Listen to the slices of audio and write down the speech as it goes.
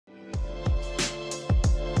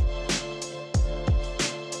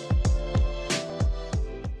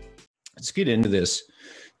let's get into this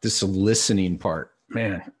listening part.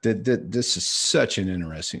 Man, this is such an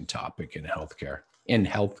interesting topic in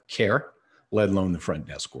healthcare, let alone the front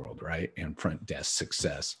desk world, right? And front desk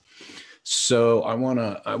success. So I want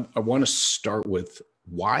to start with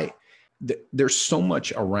why there's so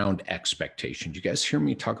much around expectations. You guys hear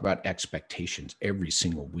me talk about expectations every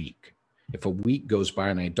single week. If a week goes by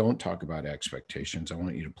and I don't talk about expectations, I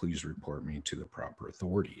want you to please report me to the proper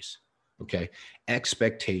authorities. Okay.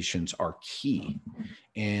 Expectations are key.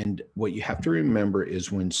 And what you have to remember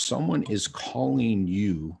is when someone is calling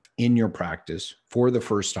you in your practice for the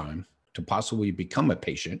first time to possibly become a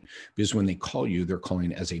patient, because when they call you, they're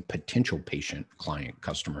calling as a potential patient, client,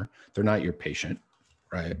 customer. They're not your patient,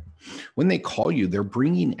 right? When they call you, they're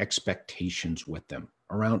bringing expectations with them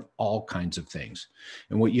around all kinds of things.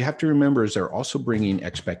 And what you have to remember is they're also bringing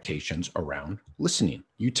expectations around listening.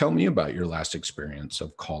 You tell me about your last experience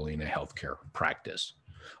of calling a healthcare practice,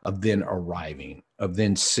 of then arriving, of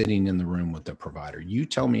then sitting in the room with the provider. You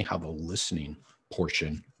tell me how the listening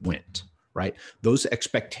portion went, right? Those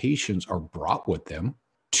expectations are brought with them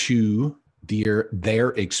to their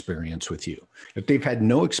experience with you. If they've had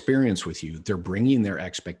no experience with you, they're bringing their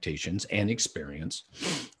expectations and experience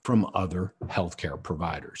from other healthcare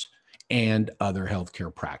providers and other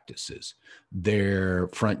healthcare practices, their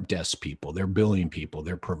front desk people, their billing people,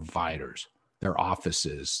 their providers, their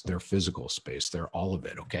offices, their physical space, they're all of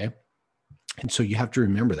it, okay? And so you have to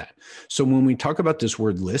remember that. So when we talk about this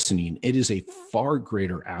word listening, it is a far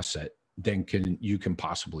greater asset than you can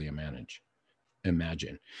possibly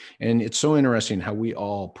imagine. And it's so interesting how we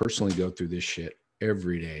all personally go through this shit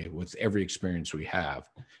every day with every experience we have,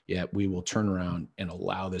 yet we will turn around and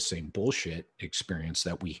allow the same bullshit experience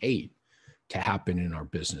that we hate to happen in our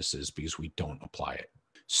businesses because we don't apply it.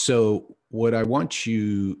 So what I want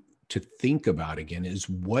you to think about again is,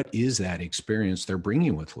 what is that experience they're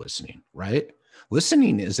bringing with listening, right?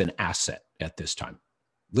 Listening is an asset at this time.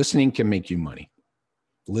 Listening can make you money.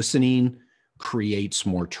 Listening creates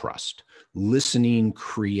more trust. Listening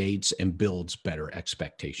creates and builds better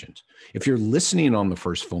expectations. If you're listening on the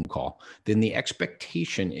first phone call, then the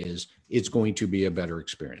expectation is it's going to be a better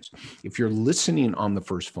experience. If you're listening on the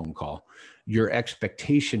first phone call, your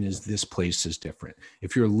expectation is this place is different.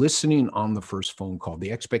 If you're listening on the first phone call,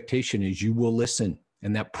 the expectation is you will listen,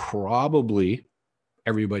 and that probably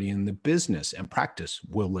everybody in the business and practice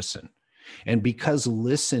will listen. And because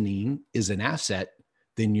listening is an asset,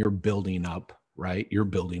 then you're building up, right? You're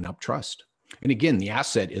building up trust. And again, the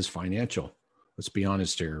asset is financial. Let's be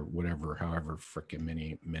honest here, however freaking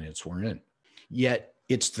many minutes we're in. Yet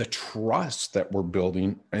it's the trust that we're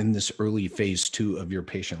building in this early phase 2 of your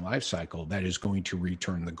patient life cycle that is going to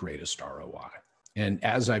return the greatest ROI. And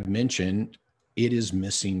as I've mentioned, it is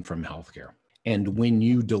missing from healthcare. And when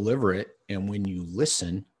you deliver it and when you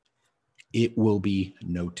listen, it will be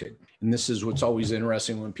noted. And this is what's always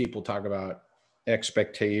interesting when people talk about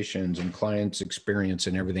expectations and clients' experience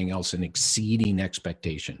and everything else and exceeding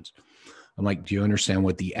expectations. I'm like, do you understand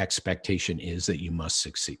what the expectation is that you must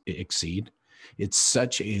exceed? It's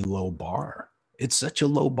such a low bar. It's such a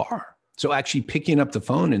low bar. So actually picking up the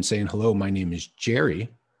phone and saying, hello, my name is Jerry,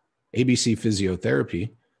 ABC Physiotherapy.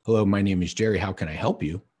 Hello, my name is Jerry. How can I help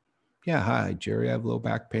you? Yeah, hi, Jerry. I have low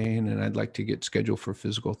back pain and I'd like to get scheduled for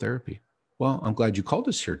physical therapy. Well, I'm glad you called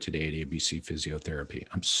us here today at ABC Physiotherapy.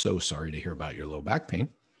 I'm so sorry to hear about your low back pain,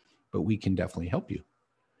 but we can definitely help you.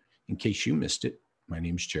 In case you missed it, my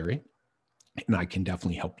name's Jerry, and I can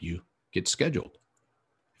definitely help you get scheduled.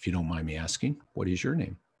 If you don't mind me asking, what is your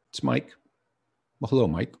name? It's Mike. Well, hello,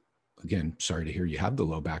 Mike. Again, sorry to hear you have the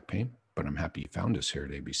low back pain, but I'm happy you found us here at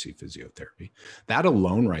ABC Physiotherapy. That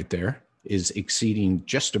alone right there is exceeding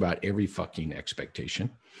just about every fucking expectation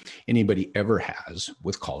anybody ever has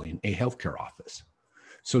with calling a healthcare office.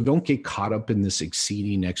 So don't get caught up in this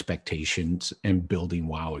exceeding expectations and building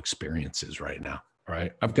wow experiences right now. All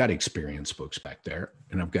right. I've got experience books back there,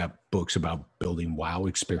 and I've got books about building wow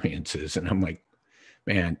experiences. And I'm like,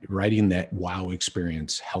 man, writing that wow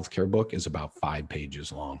experience healthcare book is about 5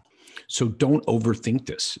 pages long. So don't overthink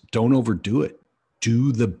this. Don't overdo it.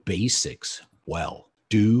 Do the basics well.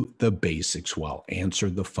 Do the basics well. Answer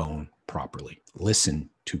the phone properly. Listen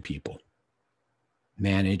to people.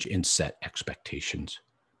 Manage and set expectations.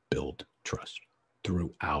 Build trust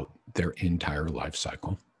throughout their entire life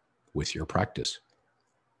cycle with your practice.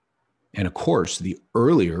 And of course, the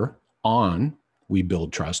earlier on we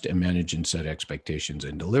build trust and manage and set expectations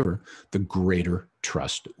and deliver, the greater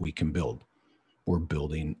trust we can build. We're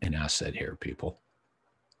building an asset here, people.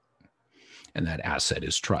 And that asset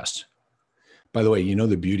is trust. By the way, you know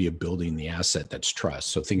the beauty of building the asset that's trust.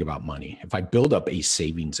 So think about money. If I build up a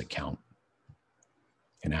savings account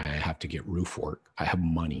and I have to get roof work, I have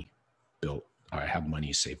money built. I have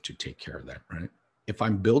money saved to take care of that, right? If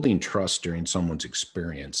I'm building trust during someone's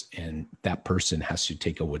experience and that person has to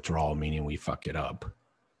take a withdrawal, meaning we fuck it up,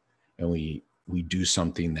 and we do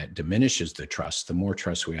something that diminishes the trust, the more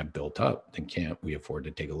trust we have built up, then can't we afford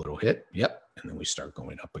to take a little hit? Yep. And then we start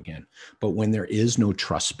going up again. But when there is no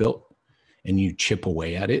trust built and you chip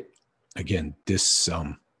away at it, again, this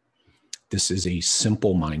is a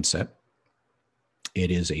simple mindset. It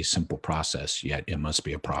is a simple process, yet it must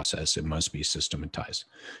be a process. It must be systematized,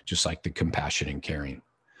 just like the compassion and caring.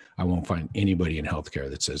 I won't find anybody in healthcare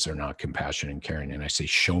that says they're not compassionate and caring. And I say,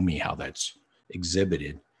 show me how that's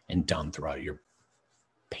exhibited and done throughout your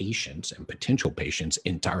patients and potential patients'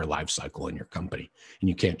 entire life cycle in your company. And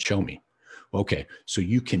you can't show me. Okay, so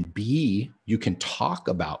you can talk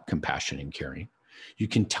about compassion and caring. You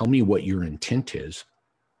can tell me what your intent is.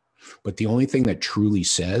 But the only thing that truly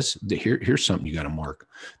says, here's something you got to mark.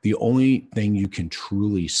 The only thing you can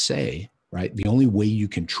truly say, right? The only way you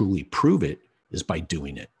can truly prove it is by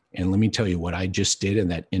doing it. And let me tell you what I just did in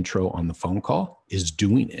that intro on the phone call is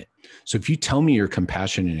doing it. So if you tell me you're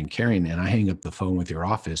compassionate and caring and I hang up the phone with your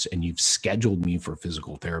office and you've scheduled me for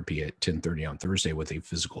physical therapy at 10:30 on Thursday with a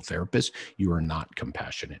physical therapist, you are not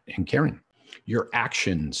compassionate and caring. Your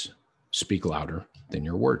actions speak louder than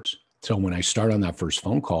your words. So when I start on that first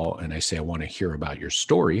phone call and I say, I want to hear about your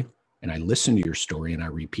story, and I listen to your story and I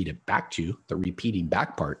repeat it back to you, the repeating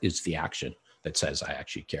back part is the action that says I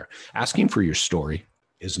actually care. Asking for your story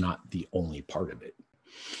is not the only part of it.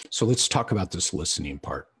 So let's talk about this listening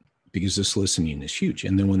part, because this listening is huge.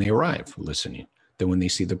 And then when they arrive, listening. Then when they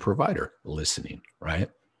see the provider, listening, right?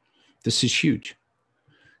 This is huge.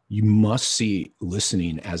 You must see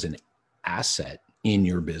listening as an asset in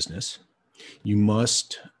your business. You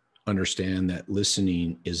must understand that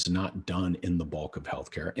listening is not done in the bulk of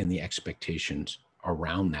healthcare, and the expectations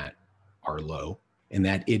around that are low, and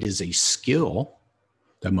that it is a skill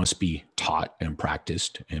that must be taught and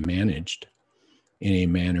practiced and managed in a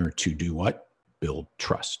manner to do what? Build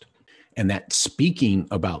trust. And that speaking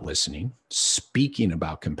about listening, speaking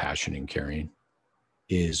about compassion and caring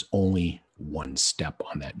is only one step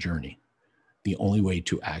on that journey. The only way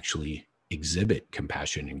to actually exhibit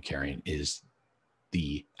compassion and caring is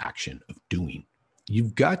the action of doing.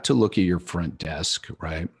 You've got to look at your front desk,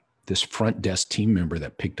 right? This front desk team member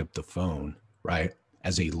that picked up the phone, right?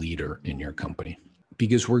 As a leader in your company,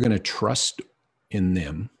 because we're going to trust in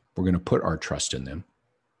them. We're going to put our trust in them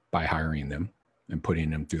by hiring them and putting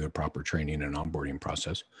them through the proper training and onboarding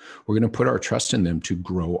process. We're going to put our trust in them to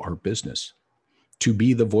grow our business, to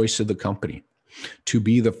be the voice of the company, to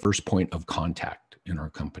be the first point of contact in our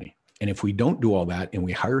company. And if we don't do all that and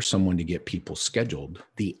we hire someone to get people scheduled,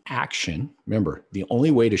 the action, remember, the only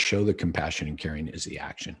way to show the compassion and caring is the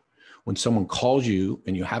action. When someone calls you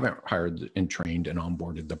and you haven't hired and trained and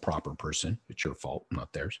onboarded the proper person, it's your fault,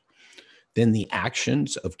 not theirs, then the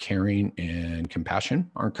actions of caring and compassion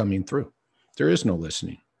aren't coming through. There is no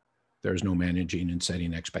listening. There is no managing and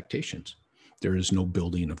setting expectations. There is no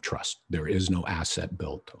building of trust. There is no asset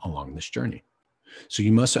built along this journey. So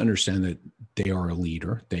you must understand that they are a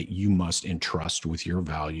leader that you must entrust with your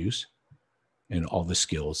values and all the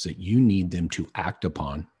skills that you need them to act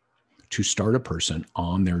upon to start a person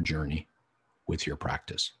on their journey with your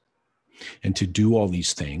practice. And to do all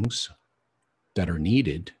these things that are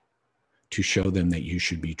needed to show them that you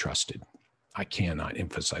should be trusted. I cannot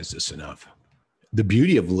emphasize this enough. The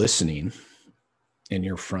beauty of listening in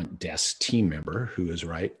your front desk team member who is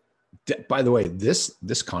right. By the way, this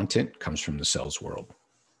content comes from the sales world.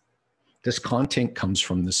 This content comes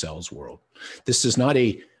from the sales world. This is not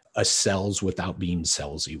a sales without being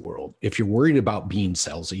salesy world. If you're worried about being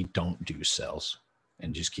salesy, don't do sales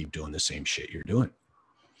and just keep doing the same shit you're doing.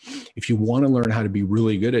 If you want to learn how to be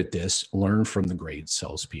really good at this, learn from the great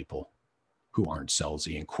salespeople who aren't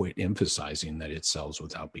salesy and quit emphasizing that it sells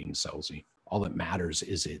without being salesy. All that matters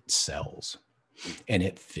is it sells. And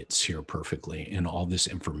it fits here perfectly. And all this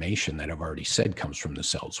information that I've already said comes from the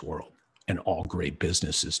sales world. And all great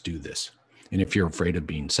businesses do this. And if you're afraid of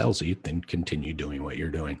being salesy, then continue doing what you're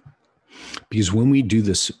doing. Because when we do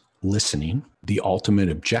this listening, the ultimate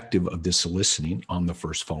objective of this listening on the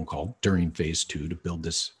first phone call during phase 2 to build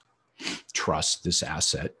this trust, this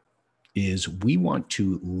asset, is we want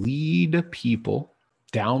to lead people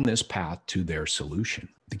down this path to their solution.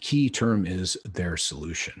 The key term is their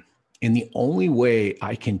solution. And the only way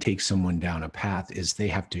I can take someone down a path is they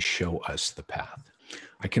have to show us the path.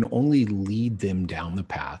 I can only lead them down the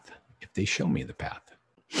path if they show me the path.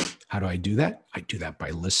 How do I do that? I do that by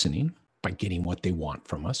listening, by getting what they want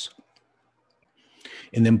from us.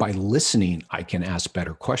 And then by listening, I can ask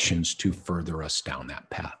better questions to further us down that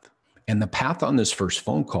path. And the path on this first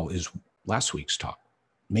phone call is last week's talk,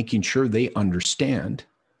 making sure they understand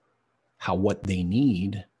how what they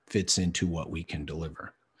need fits into what we can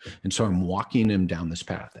deliver. And so I'm walking them down this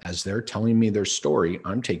path. As they're telling me their story,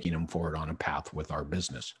 I'm taking them forward on a path with our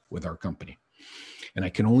business, with our company. And I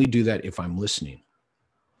can only do that if I'm listening,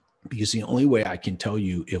 because the only way I can tell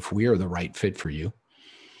you if we are the right fit for you,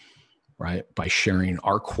 right, by sharing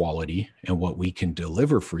our quality and what we can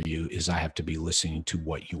deliver for you, is I have to be listening to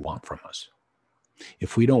what you want from us.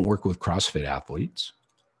 If we don't work with CrossFit athletes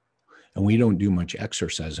and we don't do much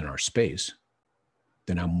exercise in our space,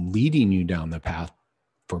 then I'm leading you down the path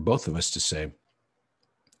for both of us to say,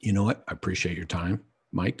 you know what, I appreciate your time,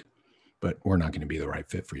 Mike, but we're not going to be the right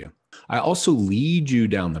fit for you. I also lead you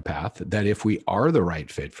down the path that if we are the right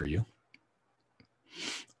fit for you,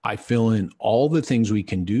 I fill in all the things we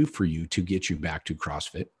can do for you to get you back to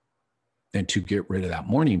CrossFit and to get rid of that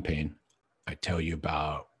morning pain. I tell you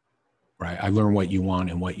about, right? I learn what you want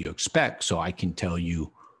and what you expect, so I can tell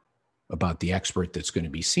you about the expert that's going to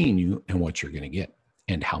be seeing you and what you're going to get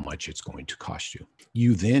and how much it's going to cost you.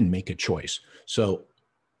 You then make a choice. So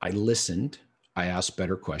I listened, I asked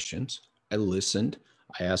better questions. I listened,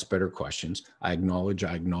 I asked better questions. I acknowledge.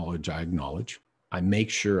 I make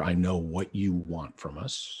sure I know what you want from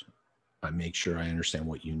us. I make sure I understand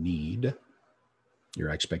what you need, your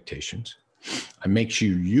expectations. I make sure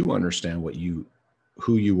you understand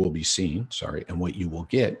who you will be seeing, and what you will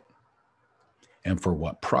get and for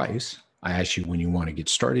what price. I ask you when you want to get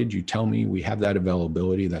started, you tell me, we have that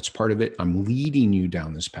availability. That's part of it. I'm leading you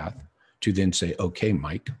down this path to then say, okay,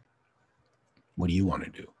 Mike, what do you want to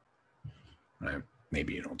do? Right?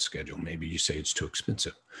 Maybe you don't schedule. Maybe you say it's too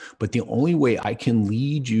expensive. But the only way I can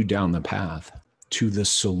lead you down the path to the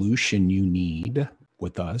solution you need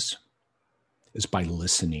with us is by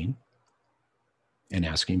listening and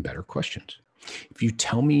asking better questions. If you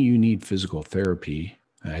tell me you need physical therapy,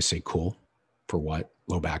 and I say, cool, for what?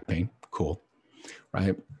 Low back pain, cool,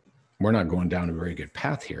 right? We're not going down a very good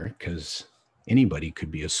path here, because anybody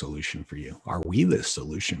could be a solution for you. Are we the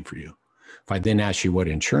solution for you? If I then ask you what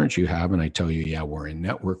insurance you have and I tell you, yeah, we're in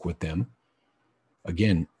network with them,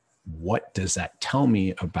 again, what does that tell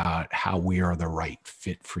me about how we are the right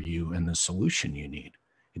fit for you and the solution you need?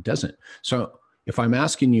 It doesn't. So if I'm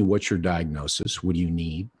asking you what's your diagnosis, what do you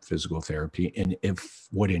need, physical therapy, and if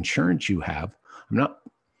what insurance you have,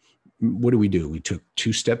 what do? We took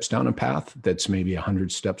 2 steps down a path that's maybe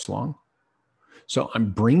 100 steps long. So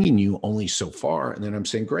I'm bringing you only so far, and then I'm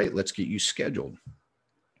saying, great, let's get you scheduled.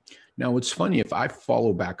 Now, it's funny, if I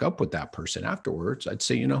follow back up with that person afterwards, I'd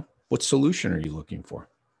say, what solution are you looking for?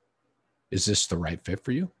 Is this the right fit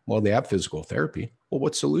for you? Well, they have physical therapy. Well,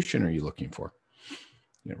 what solution are you looking for?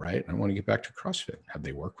 Right? I want to get back to CrossFit. Have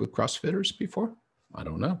they worked with CrossFitters before? I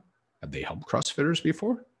don't know. Have they helped CrossFitters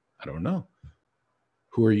before? I don't know.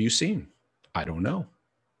 Who are you seeing? I don't know.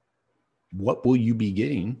 What will you be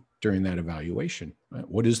getting during that evaluation? Right?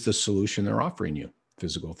 What is the solution they're offering you?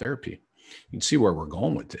 Physical therapy. You can see where we're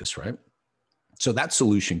going with this, right? So that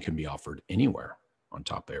solution can be offered anywhere on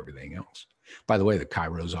top of everything else. By the way, the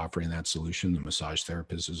chiro is offering that solution. The massage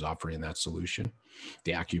therapist is offering that solution.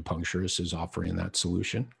 The acupuncturist is offering that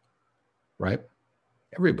solution, right?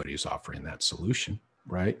 Everybody's offering that solution,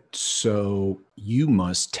 right? So you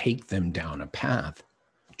must take them down a path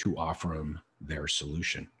to offer them their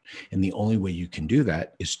solution. And the only way you can do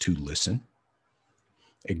that is to listen,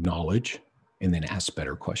 acknowledge, and then ask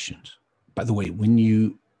better questions. By the way, when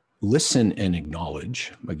you listen and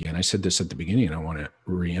acknowledge, again, I said this at the beginning, and I want to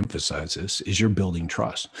reemphasize this, is you're building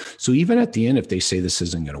trust. So even at the end, if they say this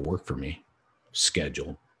isn't going to work for me,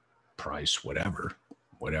 schedule, price, whatever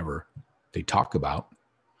they talk about,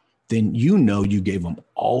 then you gave them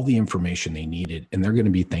all the information they needed, and they're going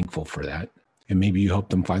to be thankful for that. And maybe you help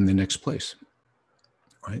them find the next place,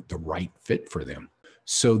 right? The right fit for them.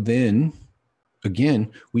 So then,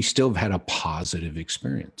 again, we still have had a positive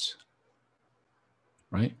experience,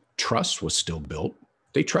 right? Trust was still built.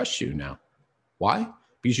 They trust you now. Why?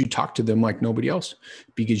 Because you talk to them like nobody else.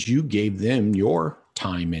 Because you gave them your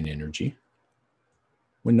time and energy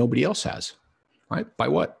when nobody else has, right? By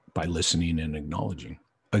what? By listening and acknowledging.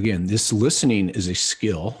 Again, this listening is a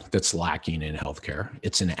skill that's lacking in healthcare.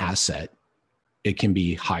 It's an asset. It can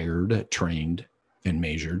be hired, trained, and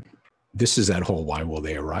measured. This is that whole why will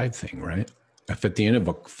they arrive thing, right? If at the end of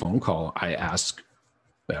a phone call, I ask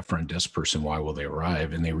that front desk person, why will they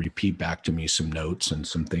arrive? And they repeat back to me some notes and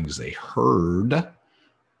some things they heard,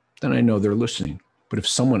 then I know they're listening. But if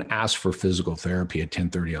someone asks for physical therapy at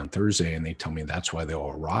 10:30 on Thursday and they tell me that's why they'll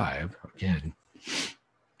arrive, again,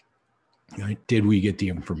 Right? Did we get the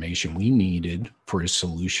information we needed for a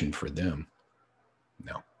solution for them?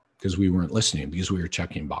 No, because we weren't listening, because we were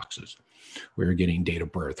checking boxes. We were getting date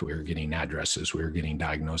of birth. We were getting addresses. We were getting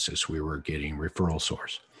diagnosis. We were getting referral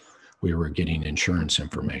source. We were getting insurance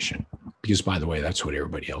information, because, by the way, that's what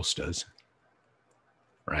everybody else does,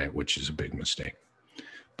 right? Which is a big mistake.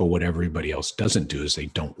 But what everybody else doesn't do is they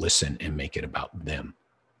don't listen and make it about them,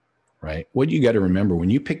 right? What you got to remember, when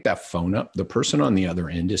you pick that phone up, the person on the other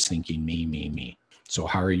end is thinking me, me, me. So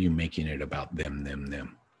how are you making it about them,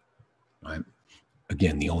 them, right?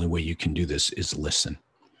 Again, the only way you can do this is listen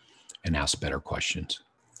and ask better questions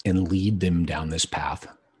and lead them down this path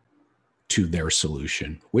to their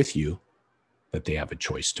solution with you that they have a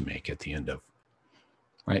choice to make at the end of,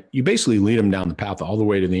 right? You basically lead them down the path all the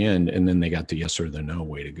way to the end, and then they got the yes or the no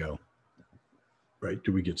way to go, right?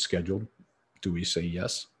 Do we get scheduled? Do we say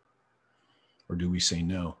yes? Or do we say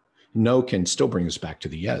no? No can still bring us back to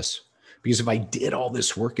the yes, because if I did all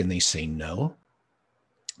this work and they say no,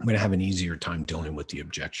 I'm going to have an easier time dealing with the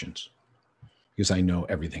objections, because I know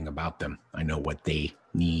everything about them. I know what they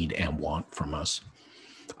need and want from us.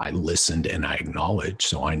 I listened and I acknowledged,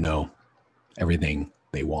 so I know everything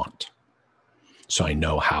they want. So I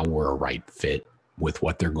know how we're a right fit with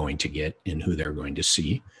what they're going to get and who they're going to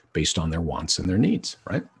see based on their wants and their needs,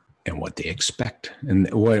 right? And what they expect. And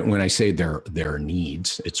when I say their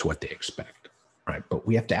needs, it's what they expect, right? But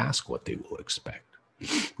we have to ask what they will expect. We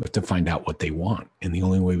have to find out what they want. And the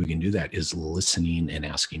only way we can do that is listening and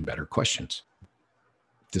asking better questions.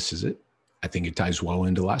 This is it. I think it ties well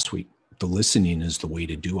into last week. The listening is the way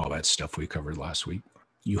to do all that stuff we covered last week.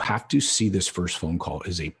 You have to see this first phone call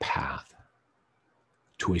as a path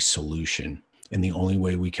to a solution. And the only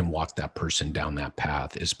way we can walk that person down that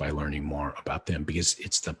path is by learning more about them, because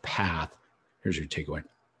it's the path. Here's your takeaway.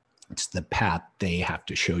 It's the path they have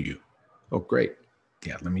to show you. Oh, great.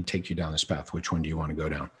 Yeah, let me take you down this path. Which one do you want to go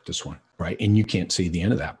down? This one, right? And you can't see the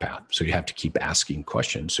end of that path. So you have to keep asking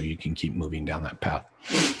questions so you can keep moving down that path.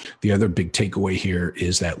 The other big takeaway here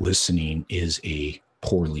is that listening is a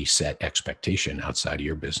poorly set expectation outside of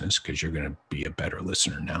your business, because you're going to be a better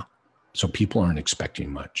listener now. So people aren't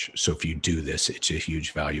expecting much. So if you do this, it's a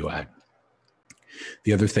huge value add.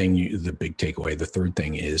 The other thing, the big takeaway, the third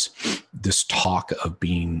thing is this talk of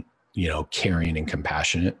being, caring and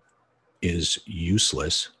compassionate is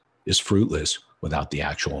useless, is fruitless without the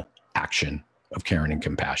actual action of caring and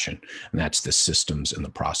compassion. And that's the systems and the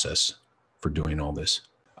process for doing all this.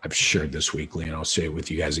 I've shared this weekly, and I'll say it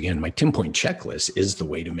with you guys again. My 10-point checklist is the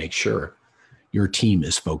way to make sure your team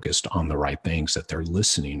is focused on the right things, that they're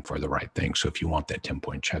listening for the right things. So if you want that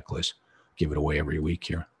 10-point checklist, give it away every week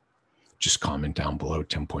here. Just comment down below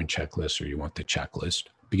 10-point checklist, or you want the checklist,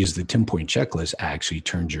 because the 10-point checklist actually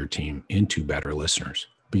turns your team into better listeners.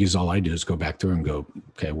 Because all I do is go back through and go,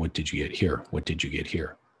 okay, what did you get here? What did you get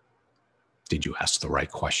here? Did you ask the right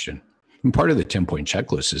question? And part of the 10-point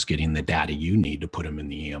checklist is getting the data you need to put them in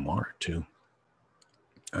the EMR too.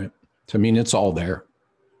 All right. So, it's all there.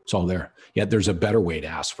 It's all there. Yet there's a better way to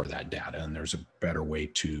ask for that data, and there's a better way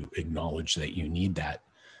to acknowledge that you need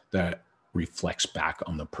that reflects back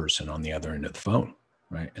on the person on the other end of the phone,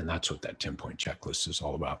 right? And that's what that 10-point checklist is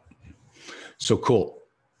all about. So cool.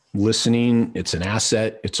 Listening, it's an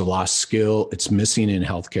asset. It's a lost skill. It's missing in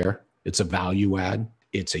healthcare. It's a value add.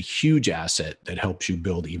 It's a huge asset that helps you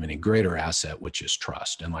build even a greater asset, which is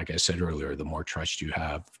trust. And like I said earlier, the more trust you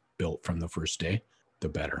have built from the first day, the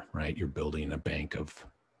better, right? You're building a bank of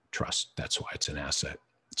trust. That's why it's an asset.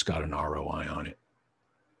 It's got an ROI on it,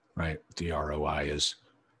 right? The ROI is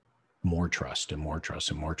more trust and more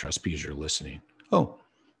trust and more trust, because you're listening. Oh,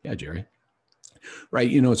 yeah, Jerry.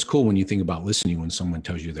 Right. It's cool when you think about listening, when someone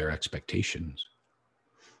tells you their expectations,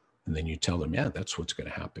 and then you tell them, yeah, that's what's going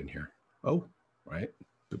to happen here. Oh, right.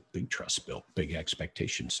 Big trust built, big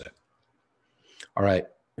expectation set. All right.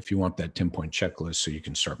 If you want that 10-point checklist so you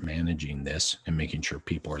can start managing this and making sure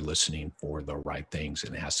people are listening for the right things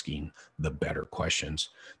and asking the better questions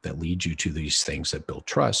that lead you to these things that build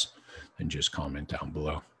trust, then just comment down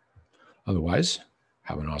below. Otherwise,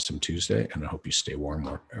 have an awesome Tuesday, and I hope you stay warm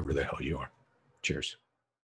wherever the hell you are. Cheers.